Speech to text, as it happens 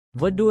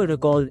What do a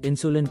recalled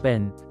insulin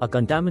pen, a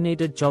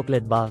contaminated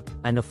chocolate bar,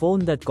 and a phone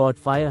that caught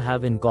fire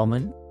have in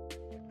common?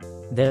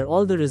 They're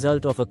all the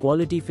result of a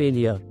quality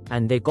failure,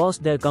 and they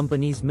cost their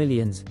companies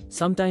millions,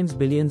 sometimes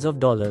billions of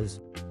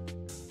dollars.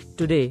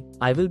 Today,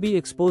 I will be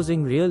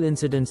exposing real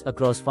incidents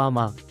across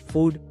pharma,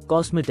 food,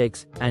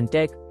 cosmetics, and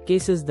tech,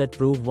 cases that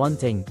prove one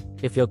thing: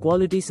 if your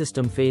quality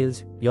system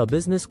fails, your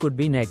business could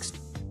be next.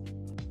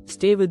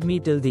 Stay with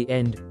me till the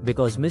end,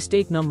 because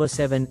mistake number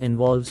 7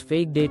 involves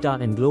fake data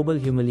and global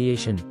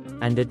humiliation,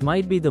 and it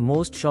might be the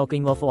most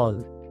shocking of all.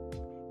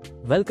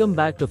 Welcome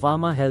back to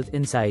PharmaHealth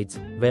Insights,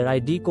 where I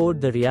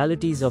decode the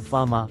realities of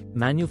pharma,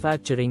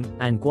 manufacturing,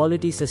 and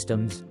quality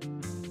systems.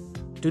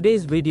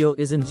 Today's video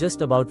isn't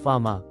just about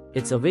pharma,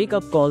 it's a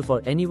wake-up call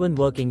for anyone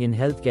working in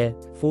healthcare,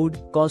 food,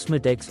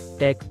 cosmetics,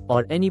 tech,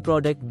 or any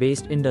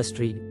product-based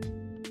industry.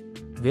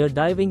 We're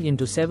diving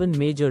into 7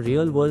 major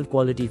real-world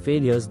quality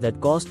failures that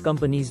cost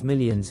companies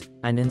millions,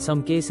 and in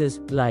some cases,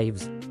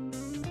 lives.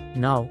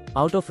 Now,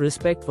 out of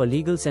respect for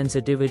legal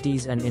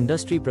sensitivities and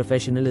industry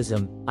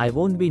professionalism, I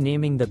won't be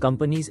naming the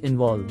companies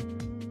involved.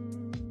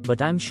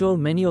 But I'm sure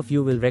many of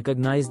you will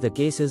recognize the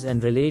cases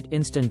and relate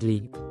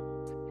instantly.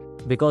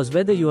 Because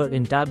whether you are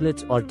in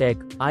tablets or tech,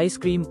 ice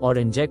cream or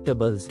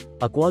injectables,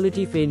 a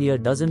quality failure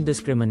doesn't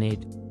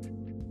discriminate.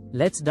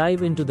 Let's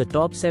dive into the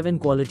top 7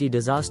 quality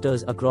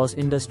disasters across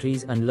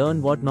industries and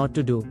learn what not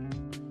to do.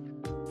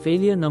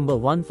 Failure number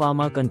 1: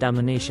 Pharma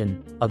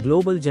contamination. A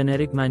global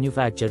generic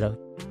manufacturer.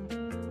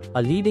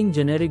 A leading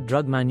generic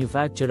drug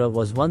manufacturer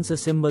was once a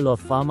symbol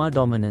of pharma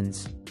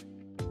dominance.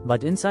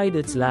 But inside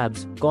its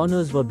labs,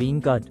 corners were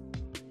being cut.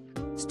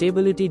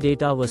 Stability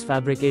data was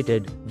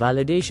fabricated,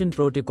 validation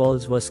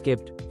protocols were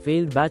skipped,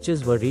 failed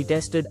batches were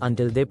retested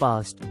until they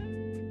passed.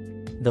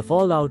 The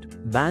fallout: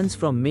 bans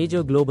from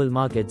major global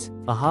markets,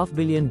 a $500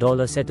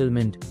 million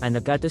settlement, and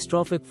a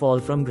catastrophic fall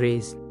from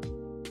grace.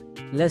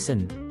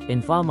 Lesson: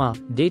 in pharma,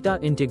 data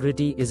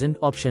integrity isn't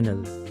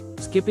optional.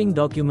 Skipping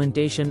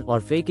documentation or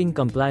faking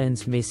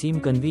compliance may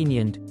seem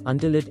convenient,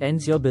 until it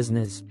ends your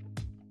business.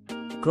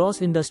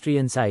 Cross-industry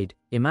insight: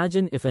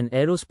 imagine if an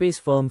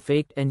aerospace firm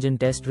faked engine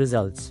test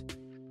results.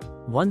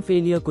 One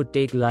failure could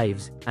take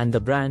lives, and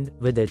the brand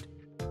with it.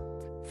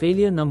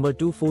 Failure number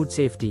 2: Food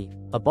safety.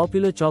 A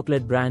popular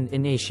chocolate brand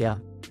in Asia.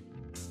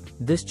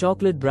 This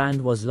chocolate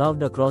brand was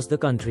loved across the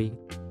country.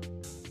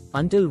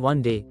 Until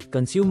one day,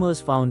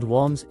 consumers found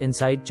worms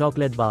inside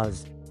chocolate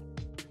bars.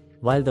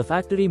 While the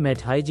factory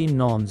met hygiene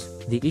norms,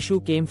 the issue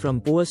came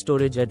from poor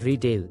storage at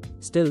retail.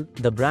 Still,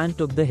 the brand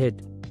took the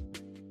hit.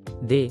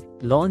 They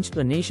launched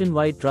a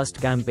nationwide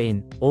trust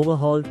campaign,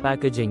 overhauled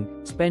packaging,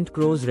 spent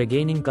crores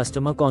regaining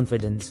customer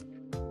confidence.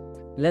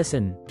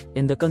 Lesson: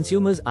 in the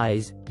consumer's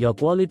eyes, your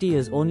quality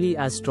is only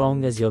as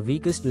strong as your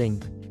weakest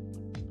link.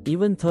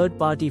 Even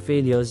third-party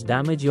failures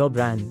damage your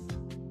brand.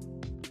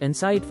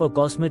 Insight for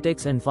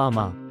cosmetics and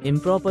pharma: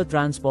 improper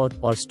transport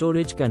or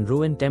storage can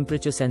ruin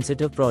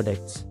temperature-sensitive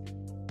products.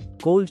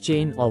 Cold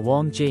chain or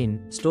warm chain,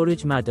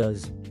 storage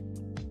matters.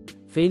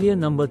 Failure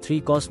number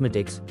 3: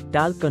 Cosmetics.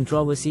 Talc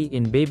controversy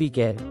in baby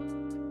care.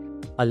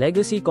 A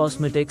legacy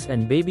cosmetics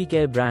and baby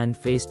care brand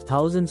faced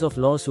thousands of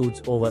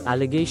lawsuits over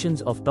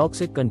allegations of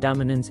toxic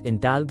contaminants in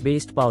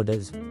talc-based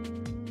powders.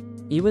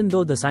 Even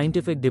though the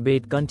scientific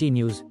debate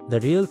continues, the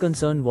real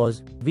concern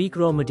was weak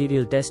raw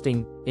material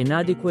testing,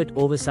 inadequate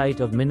oversight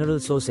of mineral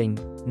sourcing,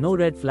 no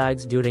red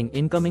flags during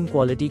incoming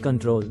quality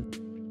control.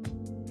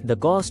 The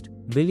cost: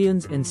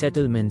 billions in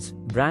settlements,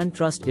 brand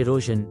trust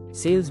erosion,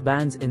 sales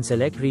bans in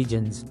select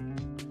regions.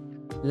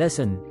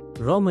 Lesson: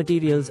 raw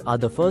materials are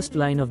the first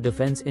line of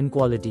defense in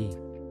quality.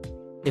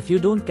 If you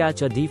don't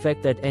catch a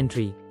defect at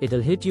entry,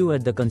 it'll hit you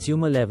at the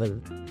consumer level.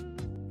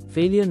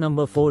 Failure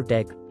number 4: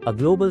 Tech. A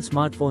global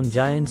smartphone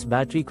giant's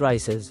battery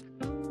crisis.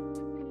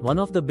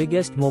 One of the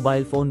biggest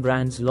mobile phone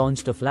brands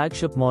launched a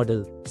flagship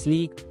model,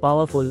 sleek,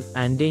 powerful,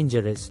 and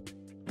dangerous.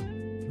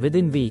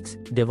 Within weeks,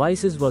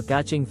 devices were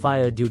catching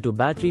fire due to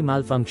battery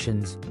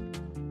malfunctions.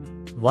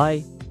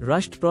 Why?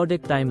 Rushed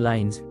product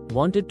timelines,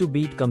 wanted to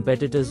beat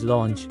competitors'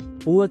 launch,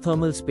 poor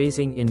thermal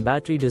spacing in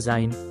battery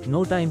design,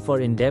 no time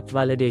for in-depth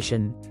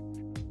validation.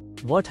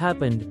 What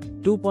happened?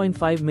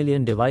 2.5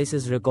 million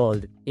devices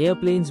recalled,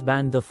 airplanes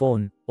banned the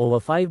phone, over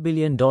 $5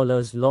 billion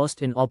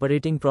lost in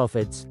operating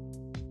profits.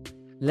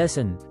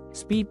 Lesson: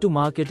 speed to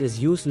market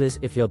is useless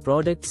if your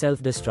product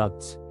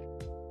self-destructs.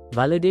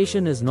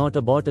 Validation is not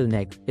a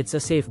bottleneck, it's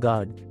a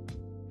safeguard.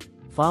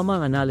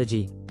 Pharma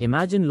analogy: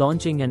 imagine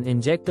launching an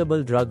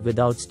injectable drug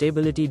without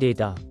stability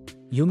data.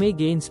 You may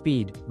gain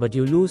speed, but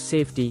you lose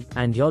safety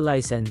and your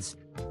license.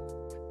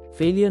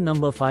 Failure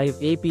number 5: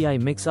 API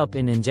mix-up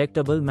in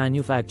injectable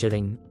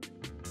manufacturing.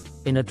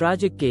 In a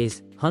tragic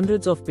case,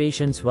 hundreds of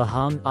patients were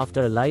harmed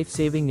after a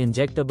life-saving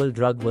injectable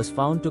drug was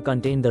found to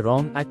contain the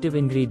wrong active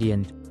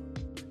ingredient.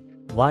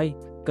 Why?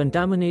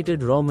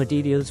 Contaminated raw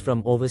materials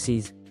from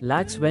overseas,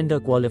 lacks vendor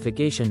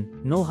qualification,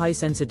 no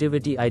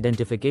high-sensitivity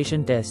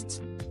identification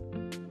tests.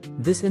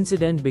 This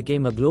incident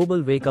became a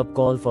global wake-up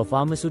call for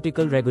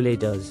pharmaceutical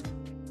regulators.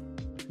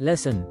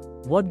 Lesson: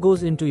 what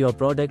goes into your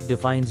product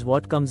defines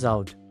what comes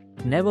out.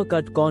 Never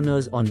cut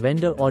corners on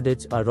vendor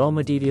audits or raw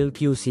material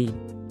QC.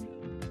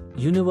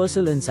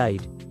 Universal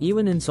insight: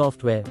 even in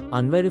software,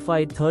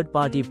 unverified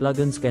third-party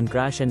plugins can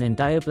crash an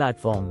entire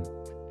platform.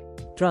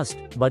 Trust,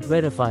 but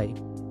verify.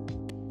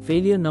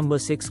 Failure number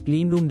 6: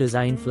 cleanroom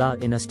design flaw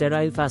in a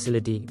sterile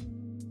facility.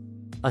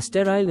 A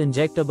sterile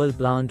injectable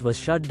plant was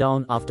shut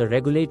down after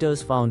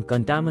regulators found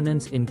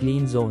contaminants in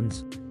clean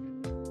zones.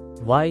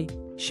 Why?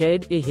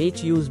 Shared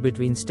AHUs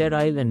between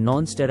sterile and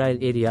non-sterile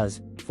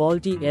areas,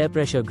 faulty air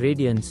pressure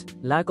gradients,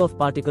 lack of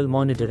particle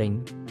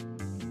monitoring.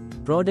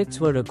 Products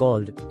were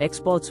recalled,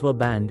 exports were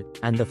banned,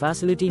 and the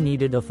facility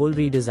needed a full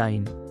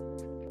redesign.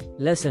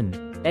 Lesson: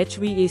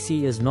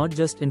 HVAC is not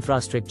just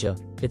infrastructure,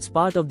 it's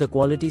part of the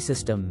quality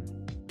system.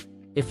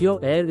 If your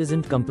air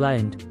isn't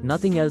compliant,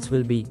 nothing else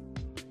will be.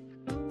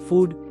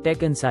 Food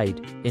tech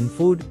insight: in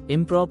food,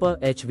 improper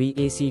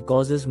HVAC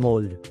causes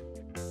mold.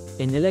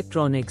 In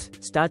electronics,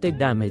 static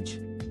damage.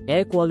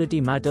 Air quality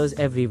matters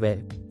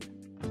everywhere.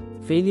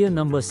 Failure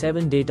number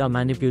 7: data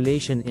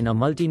manipulation in a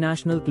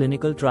multinational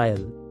clinical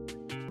trial.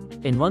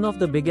 In one of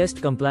the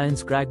biggest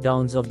compliance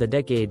crackdowns of the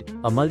decade,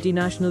 a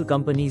multinational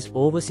company's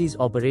overseas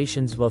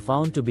operations were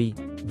found to be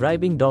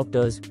bribing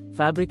doctors,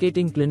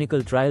 fabricating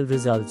clinical trial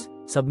results,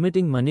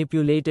 submitting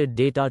manipulated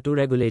data to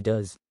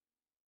regulators.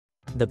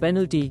 The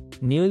penalty: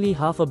 nearly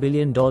 $500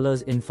 million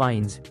in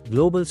fines,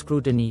 global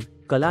scrutiny,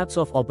 collapse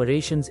of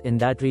operations in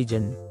that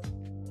region.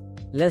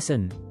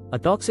 Lesson: a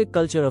toxic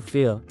culture of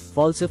fear,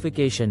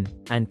 falsification,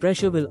 and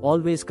pressure will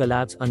always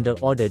collapse under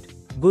audit.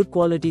 Good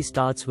quality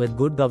starts with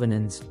good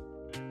governance.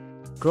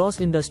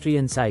 Cross-industry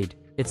insight: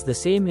 it's the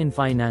same in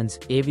finance,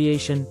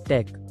 aviation,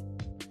 tech.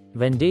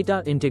 When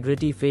data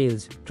integrity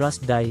fails,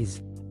 trust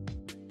dies.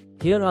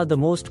 Here are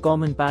the most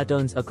common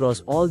patterns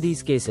across all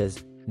these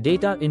cases.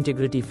 Data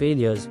integrity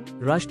failures,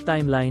 rushed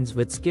timelines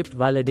with skipped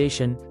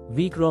validation,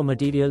 weak raw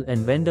material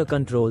and vendor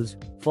controls,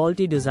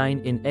 faulty design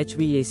in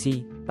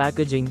HVAC,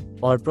 packaging,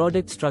 or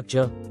product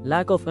structure,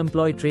 lack of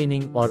employee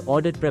training or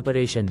audit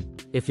preparation.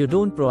 If you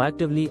don't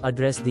proactively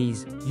address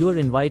these, you're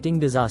inviting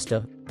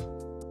disaster.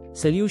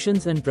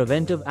 Solutions and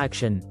preventive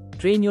action: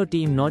 train your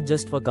team not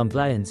just for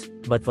compliance,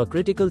 but for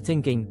critical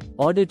thinking.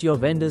 Audit your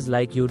vendors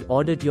like you'd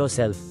audit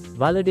yourself.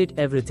 Validate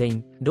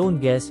everything, don't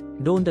guess,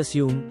 don't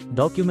assume,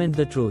 document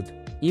the truth.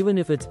 Even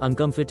if it's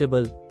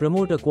uncomfortable,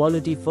 promote a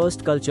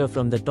quality-first culture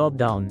from the top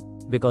down,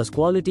 because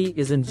quality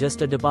isn't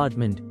just a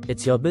department,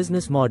 it's your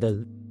business model.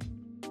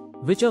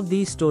 Which of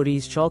these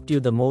stories shocked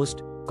you the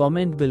most?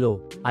 Comment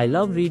below. I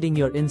love reading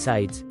your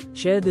insights.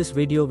 Share this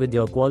video with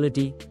your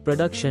quality,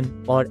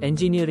 production, or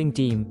engineering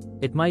team.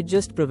 It might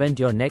just prevent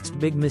your next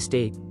big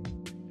mistake.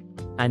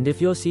 And if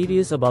you're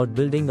serious about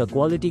building a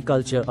quality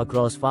culture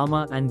across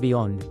pharma and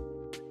beyond,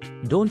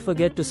 don't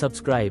forget to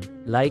subscribe,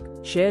 like,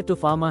 share to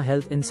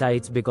PharmaHealth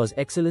Insights, because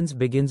excellence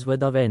begins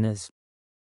with awareness.